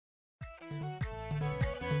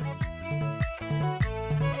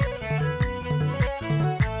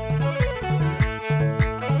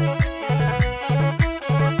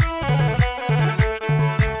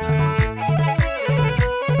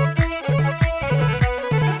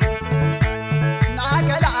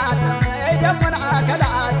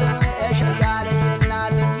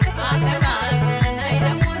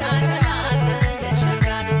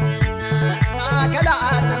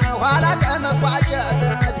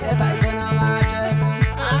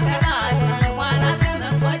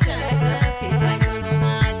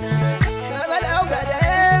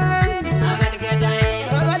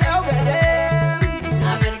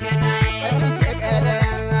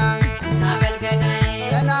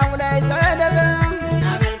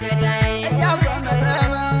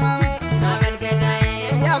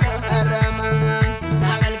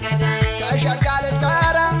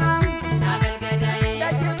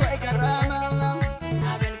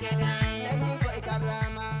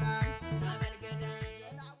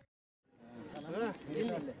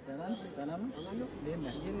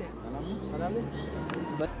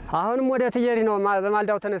አሁንም ወደ ትየሪ ነው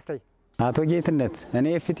በማልዳው ተነስተይ አቶ ጌትነት እኔ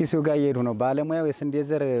ኤፍቲሲው ጋር እየሄድኩ ነው ባለሙያው የስንዴ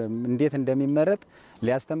ዘር እንዴት እንደሚመረጥ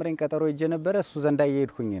ሊያስተምረኝ ቀጠሮ ይዤ ነበር እሱ ዘንዳ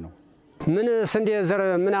እየሄድኩኝ ነው ምን ስንዴ ዘር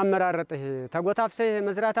ምን አመራረጥህ ተጎታፍሰህ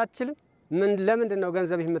መዝራት አትችልም ምን ለምንድን ነው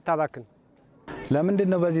ገንዘብህ የምታባክን ለምንድን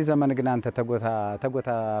ነው በዚህ ዘመን ግን አንተ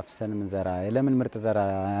ተጎታፍሰን ምን ዘራ ለምን ምርጥ ዘር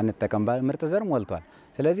አንጠቀም ምርጥ ዘር ሞልቷል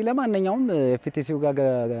ስለዚህ ለማንኛውም ኤፍቲሲው ጋር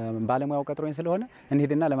ባለሙያው ቀጥሮኝ ስለሆነ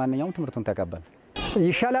እንሂድና ለማንኛውም ትምርቱን ተቀበል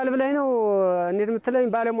ይሻላል ብለህ ነው እንዴት ምትለኝ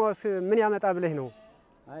ባለሙያውስ ምን ያመጣ ብለህ ነው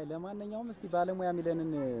አይ ለማንኛውም እስቲ ባለሙያ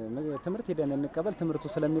የሚለንን ትምርት ሄደን እንቀበል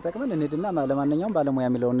ትምርቱ ስለሚጠቅመን እንሂድና ለማንኛውም ባለሙያ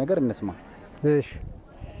የሚለውን ነገር እንስማ እሺ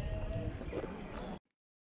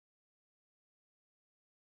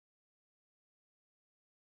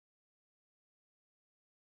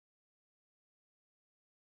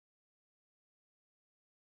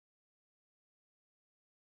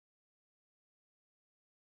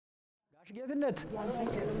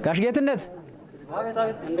ጋሽ ጌትነት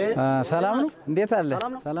ሰላም ነው እንዴት አለ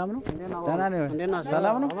ሰላም ነው ደህና ነው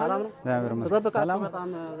ሰላም ነው ተጠብቃችሁ በጣም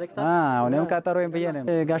ዘግታ እኔም ቀጠሮዬን ብዬ ነው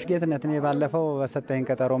ጋሽ ጌትነት እኔ ባለፈው በሰጠኝ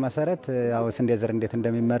ቀጠሮ መሰረት ያው ስንዴ ዘር እንዴት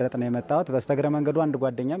እንደሚመረጥ ነው የመጣሁት በስተግረ መንገዱ አንድ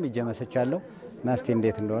ጓደኛም ይጀመስቻለሁ ናስቲ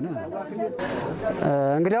እንዴት እንደሆነ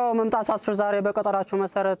እንግዲያው መምጣታችሁ ዛሬ በቀጠራችሁ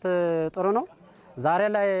መሰረት ጥሩ ነው ዛሬ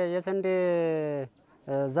ላይ የስንዴ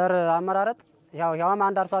ዘር አመራረጥ ያው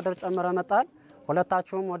አንድ አርሶ አደር ጨምረ መጣል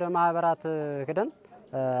ሁለታችሁም ወደ ማህበራት ሄደን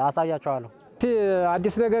አሳያቸዋለሁ እቲ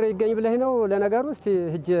አዲስ ነገር ይገኝ ብለህ ነው ለነገሩ እስቲ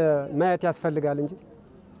ሂጅ ማየት ያስፈልጋል እንጂ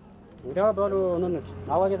እንግዲያው በሉ እንንት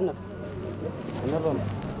አዋጌትነት እንርበም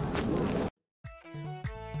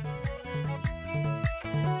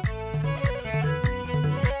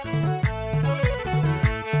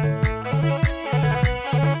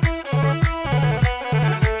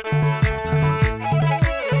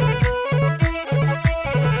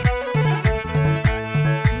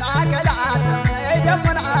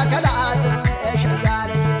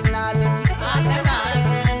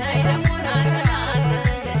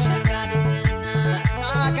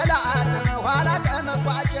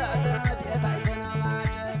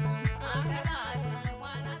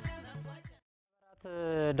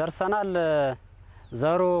ደርሰናል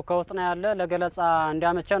ዘሩ ከውስጥ ነው ያለ ለገለጻ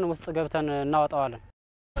እንዲያመቸን ውስጥ ገብተን እናወጣዋለን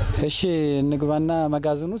እሺ እንግባና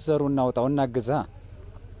መጋዘኑ ውስጥ ዘሩ እናውጣው እናግዛ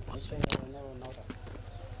እሺ እናውጣ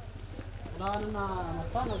ላንና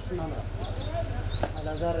ማሳናችሁና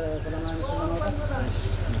አላዛር ስለማንችላውጣ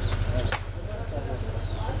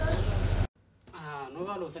ነው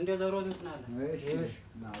ባሉ እንደ ዘሩ ውስጥ ነው እሺ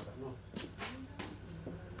እናውጣ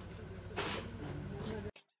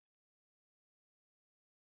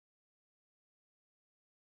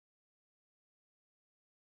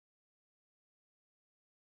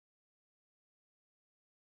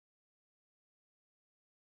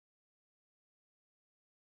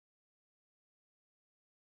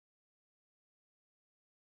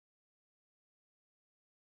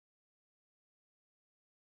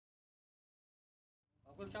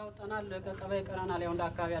ጉልቻው ጠናል ለቀቀበ ይቀራናል ያው እንደ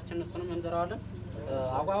አካባቢያችን እሱንም እንዘራዋለን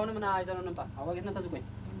አጓውንም እና አይዘነው እንምጣ አጓጊትነት ተዝጎኝ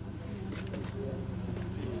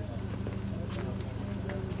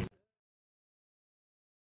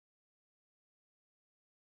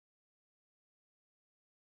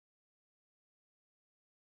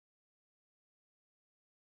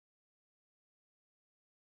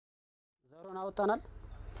ዘሩን አውጣናል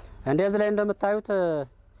እንደዚህ ላይ እንደምታዩት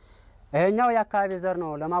ይሄኛው የአካባቢ ዘር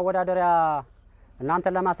ነው ለማወዳደሪያ እናንተ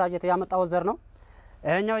ለማሳየት ያመጣው ዘር ነው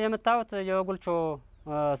ይሄኛው የምታዩት የጉልቾ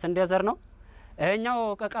ስንዴ ዘር ነው ይሄኛው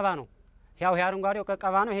ቀቀባ ነው ያው ያርንጓዴው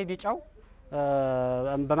ቀቀባ ነው ይሄ ቢጫው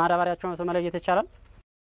በማዳበሪያቸው መለየት ይቻላል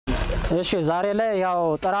እሺ ዛሬ ላይ ያው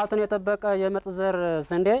ጥራቱን የጠበቀ የምርጥ ዘር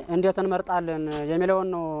ስንዴ እንዴት እንመርጣለን የሚለውን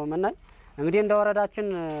ነው ምናይ እንግዲህ እንደ ወረዳችን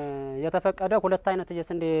የተፈቀደ ሁለት አይነት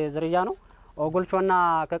የስንዴ ዝርያ ነው ጉልቾና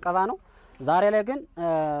ቀቀባ ነው ዛሬ ላይ ግን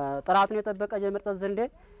ጥራቱን የጠበቀ የምርጥ ስንዴ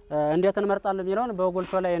እንዴት እንመርጣለን የሚለውን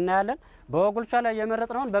በጉልቾ ላይ እናያለን በጉልቾ ላይ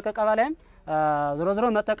የመረጥነውን በቀቀባ ላይም ዝሮ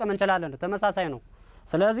መጠቀም እንችላለን ተመሳሳይ ነው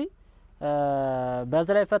ስለዚህ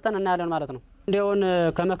በዚህ ላይ ፈተን እናያለን ማለት ነው እንዴውን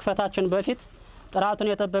ከመክፈታችን በፊት ጥራቱን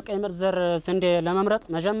የጠበቀ የምርጥ ዘር ስንዴ ለመምረጥ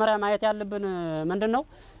መጀመሪያ ማየት ያለብን ምንድነው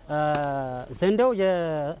ስንዴው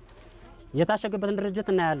የታሸገበትን ድርጅት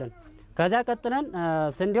እናያለን ከዛ ቀጥለን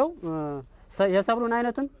ስንዴው የሰብሉን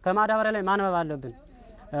አይነትም ከማዳበሪያ ላይ ማንበብ አለብን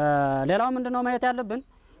ሌላው ምንድነው ማየት ያለብን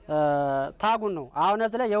ታጉን ነው አሁን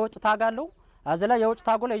እዚህ ላይ የውጭ ታግ አለው እዚህ ላይ የውጭ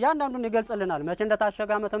ታጉ ላይ ያንዳንዱን ይገልጽልናል መቼ እንደታሸገ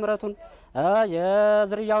ዓመተ ምህረቱን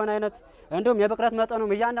የዝርያውን አይነት እንዲሁም የብቅረት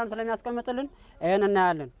መጠኑም ያንዳንዱ ስለሚያስቀምጥልን ይሄን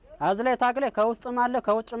እናያለን እዚህ ላይ ታግ ላይ ከውስጥም አለ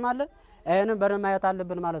ከውጭም አለ ይሄንን በደንብ ማየት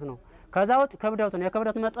አለብን ማለት ነው ከዛ ውጭ ክብደቱን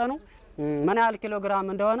የክብደት መጠኑ ምን ያህል ኪሎ ግራም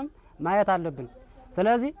እንደሆነም ማየት አለብን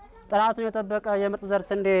ስለዚህ ጥራቱን የጠበቀ የምርጥ ዘር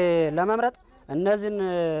ስንዴ ለመምረጥ እነዚህን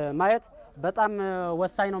ማየት በጣም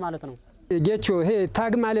ወሳኝ ነው ማለት ነው። ጌቾ ይሄ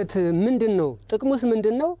ታግ ማለት ምንድነው? ጥቅሙስ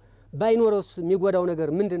ምንድነው? ባይኖርስ የሚጎዳው ነገር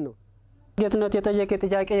ምንድነው? ጌትነት የጠየቀ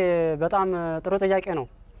ጥያቄ በጣም ጥሩ ጥያቄ ነው።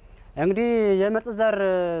 እንግዲህ የምርጥ ዘር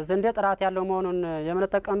ስንዴ ጥራት ያለው መሆኑን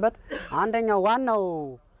የምንጠቀምበት አንደኛው ዋናው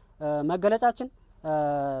መገለጫችን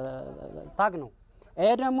ታግ ነው። ይሄ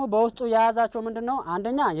ደግሞ በውስጡ የያዛቸው ምንድነው?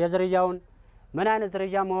 አንደኛ የዝርያውን ምን አይነት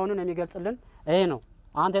ዝርያ መሆኑን የሚገልጽልን ይሄ ነው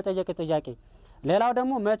አንተ የጠየቀ ጥያቄ። ሌላው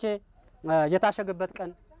ደግሞ መቼ የታሸገበት ቀን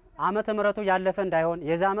ዓመተ ምሕረቱ ያለፈ እንዳይሆን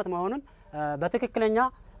የዛ ዓመት መሆኑን በትክክለኛ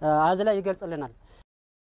አዝ ላይ ይገልጽልናል።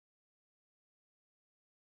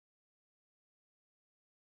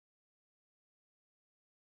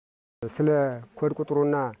 ስለ ኮድ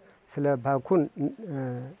ቁጥሩና ስለ ባኩን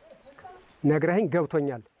ነግረኸኝ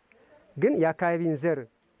ገብቶኛል። ግን የአካባቢን ዘር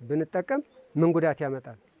ብንጠቀም ምን ጉዳት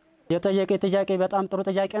ያመጣል? የጠየቀ ጥያቄ በጣም ጥሩ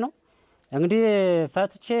ጥያቄ ነው። እንግዲህ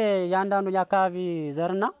ፈትቼ ያንዳንዱ የአካባቢ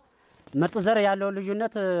ዘርና ምርጥ ዘር ያለው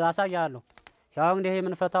ልዩነት አሳያለሁ። ያው እንግዲህ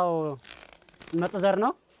የምንፈታው ምርጥ ዘር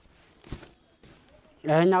ነው።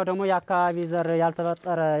 ይሄኛው ደግሞ የአካባቢ ዘር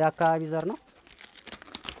ያልተበጠረ የአካባቢ ዘር ነው።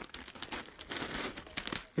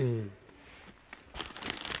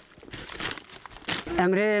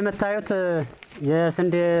 እንግዲህ የምታዩት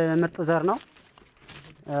የስንዴ ምርጥ ዘር ነው።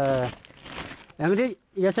 እንግዲህ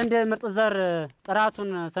የስንዴ ምርጥ ዘር ጥራቱን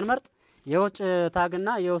ስንመርጥ የውጭ ታግና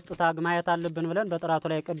የውስጥ ታግ ማየት አለብን ብለን በጥራቱ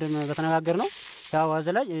ላይ ቅድም በተነጋገር ነው። ያው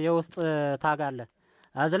እዚህ ላይ የውስጥ ታግ አለ።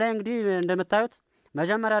 እዚህ ላይ እንግዲህ እንደምታዩት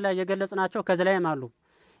መጀመሪያ ላይ የገለጽናቸው ከዚህ ላይም አሉ።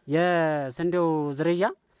 የስንዴው ዝርያ፣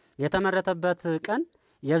 የተመረተበት ቀን፣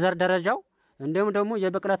 የዘር ደረጃው፣ እንዲሁም ደግሞ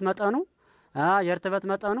የብቅለት መጠኑ፣ የእርጥበት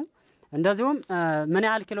መጠኑ እንደዚሁም ምን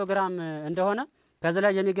ያህል ኪሎ ግራም እንደሆነ ከዚህ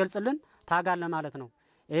ላይ የሚገልጽልን ታግ አለ ማለት ነው።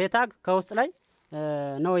 ይሄ ታግ ከውስጥ ላይ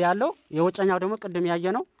ነው ያለው። የውጨኛው ደግሞ ቅድም ያየ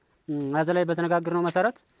ነው። እዚህ ላይ በተነጋገርነው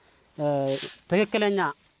መሰረት ትክክለኛ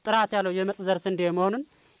ጥራት ያለው የምርጥ ዘር ስንዴ መሆኑን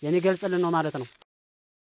የሚገልጽልን ነው ማለት ነው።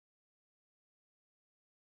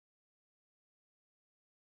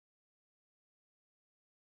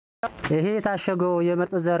 ይሄ የታሸገው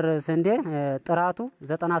የምርጥ ዘር ስንዴ ጥራቱ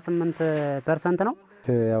 98% ነው።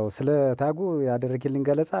 ያው ስለ ታጉ ያደረግልኝ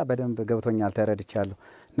ገለጻ በደንብ ገብቶኛል፣ ተረድቻለሁ።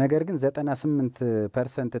 ነገር ግን 98%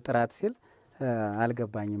 ጥራት ሲል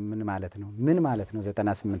አልገባኝም። ምን ማለት ነው? ምን ማለት ነው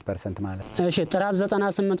 98% ማለት? እሺ ጥራት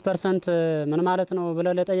 98% ምን ማለት ነው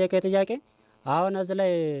ብለህ ለጠየቀ ጥያቄ አሁን እዚህ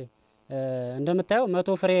ላይ እንደምታየው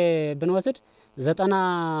 100 ፍሬ ብንወስድ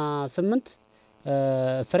 98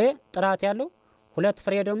 ፍሬ ጥራት ያለው 2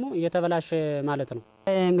 ፍሬ ደግሞ እየተበላሸ ማለት ነው።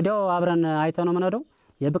 እንግዲህ አብረን አይተን ነው የምንሄደው።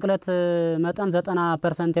 የብቅለት መጠን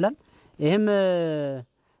 90% ይላል። ይህም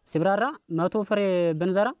ሲብራራ 100 ፍሬ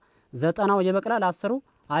ብንዘራ 90ው ይበቅላል፣ 10ሩ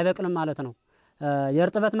አይበቅልም ማለት ነው።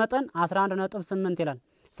 የእርጥበት መጠን 11.8 ይላል።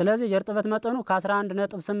 ስለዚህ የእርጥበት መጠኑ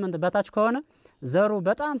ከ11.8 በታች ከሆነ ዘሩ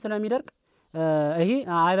በጣም ስለሚደርቅ ይሄ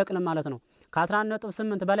አይበቅልም ማለት ነው።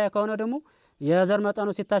 ከ11.8 በላይ ከሆነ ደግሞ የዘር መጠኑ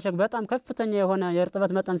ሲታሸግ በጣም ከፍተኛ የሆነ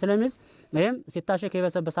የእርጥበት መጠን ስለሚይዝ ይሄም ሲታሸግ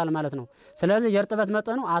ይበሰብሳል ማለት ነው። ስለዚህ የእርጥበት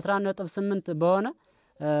መጠኑ 11.8 በሆነ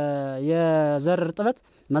የዘር እርጥበት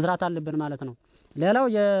መዝራት አለብን ማለት ነው። ሌላው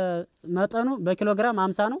የመጠኑ በኪሎ ግራም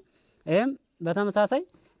 50 ነው። ይሄም በተመሳሳይ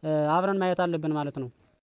አብረን ማየት አለብን ማለት ነው።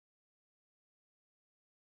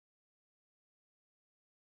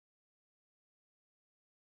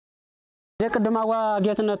 የቅድማዋ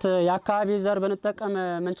ጌትነት የአካባቢ ዘር ብንጠቀም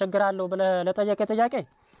ምን ችግር አለው ብለህ ለጠየቀ ጥያቄ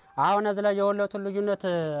አሁን እዚህ ላይ የሁለቱን ልዩነት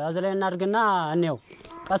እዚህ ላይ እናድርግና እንየው።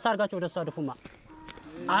 ቀስ አድርጋችሁ ወደሱ አድፉማ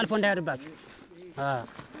አልፎ እንዳይሄድባችሁ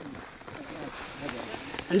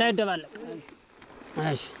እንዳይደባለቅ።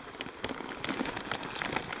 እሺ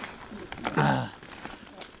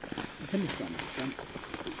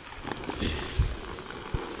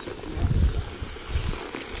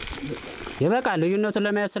ይበቃል። ልዩነቱን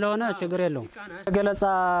ለማየት ስለሆነ ችግር የለውም። ገለጻ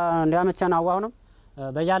እንዲያመቸን አዋሁንም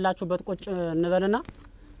በያላችሁበት ቁጭ እንበልና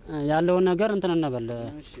ያለውን ነገር እንትን እንበል።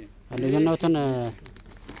 ልዩነቱን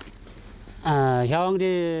ያው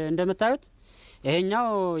እንግዲህ እንደምታዩት ይሄኛው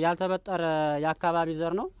ያልተበጠረ የአካባቢ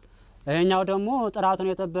ዘር ነው። ይሄኛው ደግሞ ጥራቱን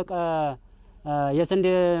የጠበቀ የስንዴ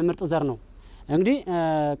ምርጥ ዘር ነው። እንግዲህ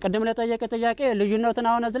ቅድም ለጠየቀ ጥያቄ ልዩነቱን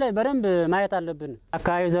አሁን እዚህ ላይ በደንብ ማየት አለብን።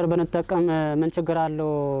 አካባቢ ዘር ብንጠቀም ምን ችግር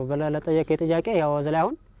አለው ብለህ ለጠየቀ ጥያቄ ያው እዚህ ላይ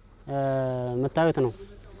አሁን የምታዩት ነው።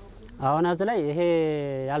 አሁን እዚህ ላይ ይሄ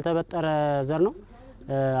ያልተበጠረ ዘር ነው።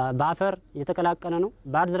 በአፈር የተቀላቀለ ነው።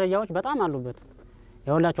 ባዕድ ዝርያዎች በጣም አሉበት።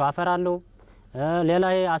 ይኸውላችሁ አፈር አለው። ሌላ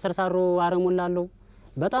አሰርሳሩ አረሙላ አለው።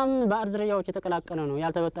 በጣም ባዕድ ዝርያዎች የተቀላቀለ ነው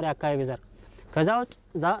ያልተበጠረ የአካባቢ ዘር። ከዛ ውጭ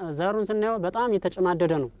ዘሩን ስናየው በጣም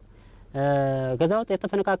የተጨማደደ ነው። ከዛ ውስጥ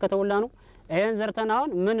የተፈነካከተ ሁላ ነው። ይሄን ዘርተን አሁን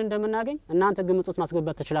ምን እንደምናገኝ እናንተ ግምት ውስጥ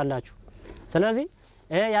ማስገባት ትችላላችሁ። ስለዚህ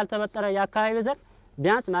ይሄ ያልተበጠረ የአካባቢ ዘር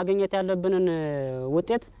ቢያንስ ማግኘት ያለብንን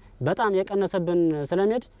ውጤት በጣም የቀነሰብን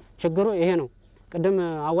ስለሚሄድ ችግሩ ይሄ ነው። ቅድም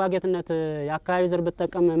አዋጌትነት የአካባቢ ዘር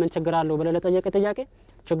ብትጠቀም ምን ችግር አለው ብለህ ለጠየቀ ጥያቄ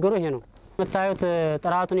ችግሩ ይሄ ነው። የምታዩት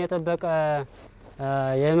ጥራቱን የጠበቀ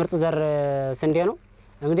የምርጥ ዘር ስንዴ ነው።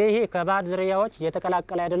 እንግዲህ ይሄ ከባዕድ ዝርያዎች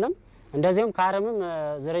የተቀላቀለ አይደለም፣ እንደዚሁም ከአረምም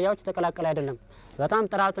ዝርያዎች የተቀላቀለ አይደለም። በጣም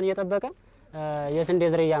ጥራቱን የጠበቀ የስንዴ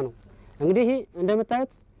ዝርያ ነው። እንግዲህ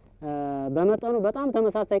እንደምታዩት በመጠኑ በጣም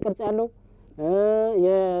ተመሳሳይ ቅርጽ ያለው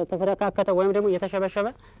የተፈረካከተ ወይም ደግሞ የተሸበሸበ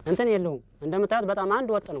እንትን የለውም። እንደምታዩት በጣም አንድ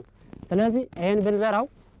ወጥ ነው። ስለዚህ ይሄን ብንዘራው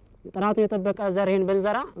ጥራቱን የጠበቀ ዘር ይሄን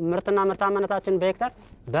ብንዘራ ምርትና ምርታማነታችን በሄክታር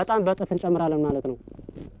በጣም በጥፍ እንጨምራለን ማለት ነው።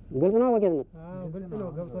 ግልጽ ነው ወጌት ነው? አዎ ግልጽ ነው፣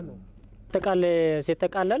 ገብቶናል።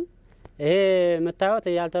 ሲጠቃለል ይሄ የምታዩት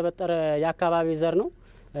ያልተበጠረ የአካባቢ ዘር ነው።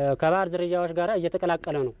 ከባዕድ ዝርያዎች ጋር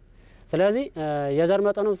እየተቀላቀለ ነው። ስለዚህ የዘር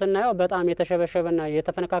መጠኑም ስናየው በጣም የተሸበሸበና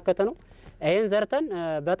የተፈነካከተ ነው። ይሄን ዘርተን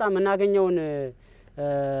በጣም እናገኘውን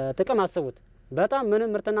ጥቅም አስቡት። በጣም ምንም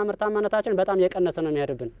ምርትና ምርታማነታችን በጣም የቀነሰ ነው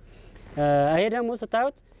የሚያደርብን። ይሄ ደግሞ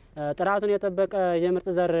ስታዩት ጥራቱን የጠበቀ የምርጥ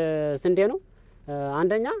ዘር ስንዴ ነው።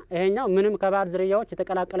 አንደኛ ይሄኛው ምንም ከባዕድ ዝርያዎች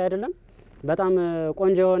የተቀላቀለ አይደለም። በጣም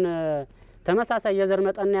ቆንጆ የሆነ ተመሳሳይ የዘር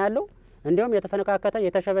መጠን ያለው እንዲሁም የተፈነካከተ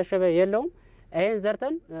የተሸበሸበ የለውም። ይሄን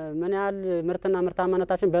ዘርተን ምን ያህል ምርትና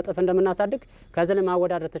ምርታማነታችን በጥፍ እንደምናሳድግ ከዚህ ላይ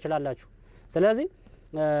ማወዳደር ትችላላችሁ። ስለዚህ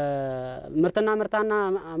ምርትና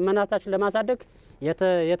ምርታማነታችን ለማሳደግ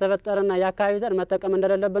የተበጠረና የአካባቢ ዘር መጠቀም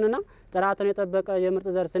እንደሌለብንና ጥራቱን የጠበቀ የምርጥ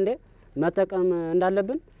ዘር ስንዴ መጠቀም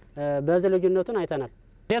እንዳለብን በዚህ ልዩነቱን አይተናል።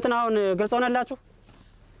 እንዴት ነው አሁን ግልጽ ሆነላችሁ?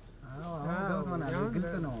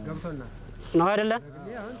 ግልጽ ነው ነው አይደለ?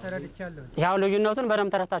 አሁን ተረድቻለሁ። ያው ልዩነቱን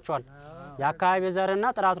በደንብ ተረድታችኋል። የአካባቢ ዘርና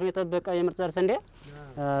ጥራቱን የጠበቀ የምርጥ ዘር ስንዴ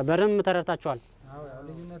በደንብ ተረድታችኋል። አዎ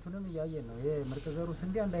ልዩነቱንም እያየን ነው። ይሄ ምርጥ ዘሩ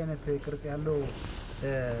ስንዴ አንድ አይነት ቅርጽ ያለው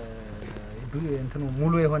እንትኑ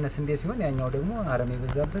ሙሉ የሆነ ስንዴ ሲሆን ያኛው ደግሞ አረም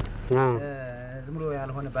የበዛበት ዝም ብሎ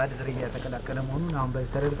ያልሆነ ባዕድ ዝርያ የተቀላቀለ መሆኑን አሁን በዚህ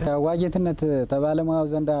ተረድተን አዋጌትነት ተባለሙያው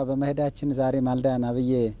ዘንዳ በመሄዳችን ዛሬ ማልዳን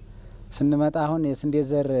አብዬ ስንመጣ አሁን የስንዴ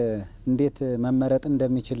ዘር እንዴት መመረጥ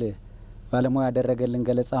እንደሚችል ባለሙያ ያደረገልን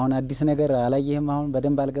ገለጻ አሁን አዲስ ነገር አላየህም? አሁን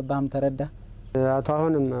በደንብ አልገባህም? ተረዳ? አቶ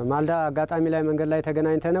አሁንም ማልዳ አጋጣሚ ላይ መንገድ ላይ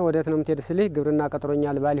ተገናኝተን ወዴት ነው የምትሄድ ስልህ ግብርና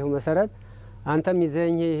ቀጥሮኛል ባሊሁ መሰረት አንተም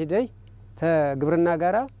ይዘኝ ሄደይ ተግብርና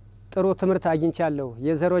ጋራ ጥሩ ትምህርት አግኝቻለሁ።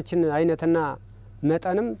 የዘሮችን አይነትና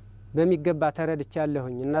መጠንም በሚገባ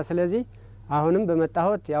ተረድቻለሁኝ እና ስለዚህ አሁንም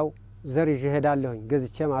በመጣሁት ያው ዘር ይዤ ሄዳለሁኝ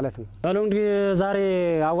ገዝቼ ማለት ነው። በሉ እንግዲህ ዛሬ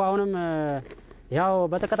አሁንም ያው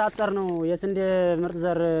በተቀጣጠር ነው የስንዴ ምርጥ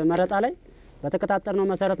ዘር መረጣ ላይ በተቀጣጠር ነው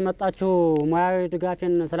መሰረት መጣችሁ ሙያዊ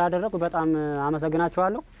ድጋፍን ስላደረጉ በጣም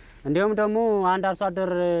አመሰግናችኋለሁ። እንዲሁም ደግሞ አንድ አርሶ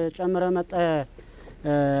አደር ጨምረ መጣ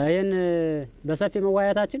ይሄን በሰፊ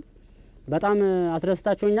መዋያታችን በጣም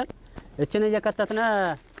አስደስታችሁኛል። እችን እየከተትነ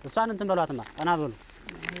እሷን እንትን በሏትማ ቀና በሉ።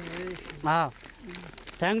 አዎ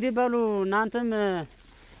ተንግዲህ በሉ እናንተም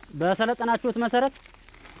በሰለጠናችሁት መሰረት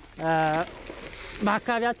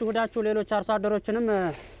በአካባቢያችሁ ሄዳችሁ ሌሎች አርሶ አደሮችንም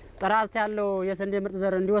ጥራት ያለው የስንዴ ምርጥ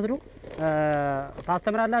ዘር እንዲወስዱ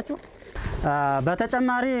ታስተምራላችሁ።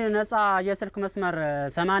 በተጨማሪ ነፃ የስልክ መስመር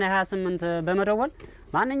 8028 በመደወል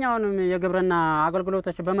ማንኛውንም የግብርና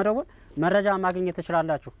አገልግሎቶች በመደወል መረጃ ማግኘት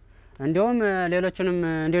ትችላላችሁ። እንዲሁም ሌሎችንም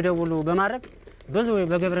እንዲደውሉ በማድረግ ብዙ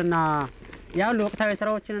በግብርና ያሉ ወቅታዊ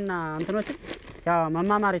ስራዎችንና እንትኖችን ያው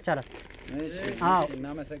መማማር ይቻላል። እሺ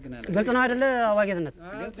እናመሰግናለን። ግልጽ ነው አይደለ? አዋጌትነት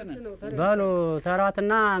ግልጽ ነው። በሉ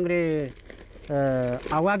ሰራትና እንግዲህ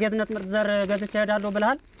አዋጌትነት ምርጥ ዘር ገዝቼ እሄዳለሁ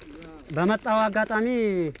ብለሃል። በመጣው አጋጣሚ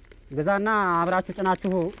ግዛና አብራችሁ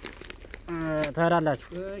ጭናችሁ ትሄዳላችሁ።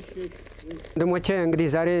 ወንድሞቼ እንግዲህ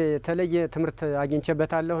ዛሬ የተለየ ትምህርት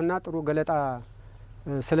አግኝቼበታለሁና ጥሩ ገለጣ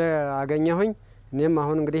ስለ አገኘሁኝ እኔም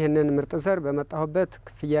አሁን እንግዲህ ይህንን ምርጥ ዘር በመጣሁበት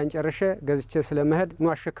ክፍያን ጨርሼ ገዝቼ ስለመሄድ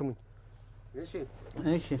ነው አሸክሙኝ። እሺ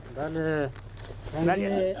እሺ ባል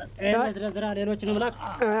ዝራ ሌሎችንም ላክ።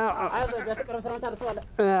 አይዞህ በተቀረው ስራ ታርሰዋለህ።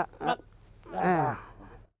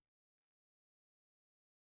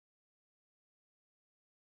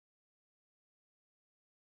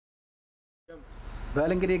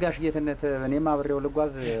 በል እንግዲህ ጋሽ ጌትነት እኔም አብሬው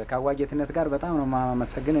ልጓዝ ከአዋጌትነት ጋር በጣም ነው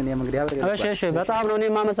ማመሰግን። እኔም እንግዲህ አብሬው እሺ እሺ በጣም ነው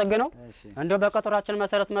እኔም ማመሰግነው። እንደው በቀጠሯችን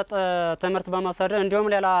መሰረት መጣ ትምህርት በመውሰድ እንዲሁም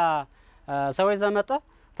ሌላ ሰዎች ዘመጣ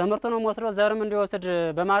ትምህርቱን ወስዶ ዘርም እንዲወስድ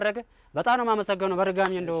በማድረግ በጣም ነው ማመሰግነው።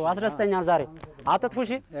 በድጋሚ እንደው አስደስተኛል ዛሬ አጥጥፉ።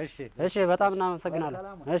 እሺ እሺ እሺ በጣም እናመሰግናለን።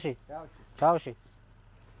 እሺ ቻው። እሺ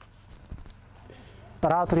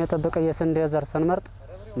ጥራቱን የጠበቀ የስንዴ ዘር ስንመርጥ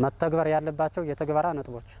መተግበር ያለባቸው የተግባራ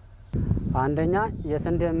ነጥቦች፣ አንደኛ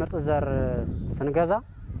የስንዴ ምርጥ ዘር ስንገዛ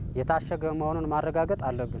የታሸገ መሆኑን ማረጋገጥ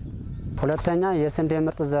አለብን። ሁለተኛ የስንዴ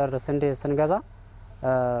ምርጥ ዘር ስንዴ ስንገዛ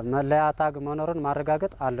መለያ ታግ መኖሩን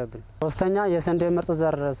ማረጋገጥ አለብን። ሶስተኛ የስንዴ ምርጥ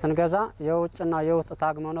ዘር ስንገዛ የውጭና የውስጥ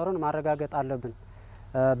ታግ መኖሩን ማረጋገጥ አለብን።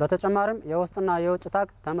 በተጨማሪም የውስጥና የውጭ ታግ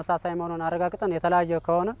ተመሳሳይ መሆኑን አረጋግጠን የተለያየ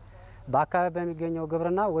ከሆነ በአካባቢ በሚገኘው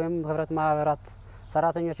ግብርና ወይም ህብረት ማህበራት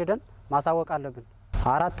ሰራተኞች ሄደን ማሳወቅ አለብን።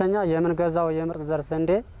 አራተኛ የምንገዛው የምርጥ ዘር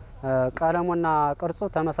ስንዴ ቀለሙና ቅርጹ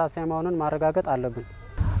ተመሳሳይ መሆኑን ማረጋገጥ አለብን።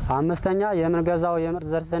 አምስተኛ የምንገዛው የምርጥ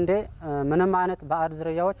ዘር ስንዴ ምንም አይነት ባዕድ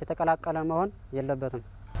ዝርያዎች የተቀላቀለ መሆን የለበትም።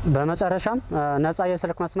 በመጨረሻም ነፃ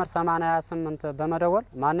የስልክ መስመር 8028 በመደወል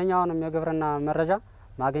ማንኛውንም የግብርና መረጃ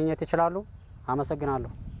ማግኘት ይችላሉ።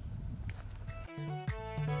 አመሰግናለሁ።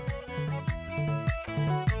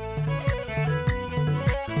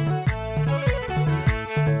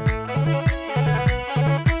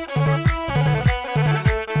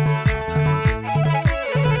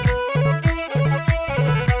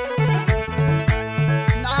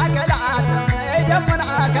 ናገላ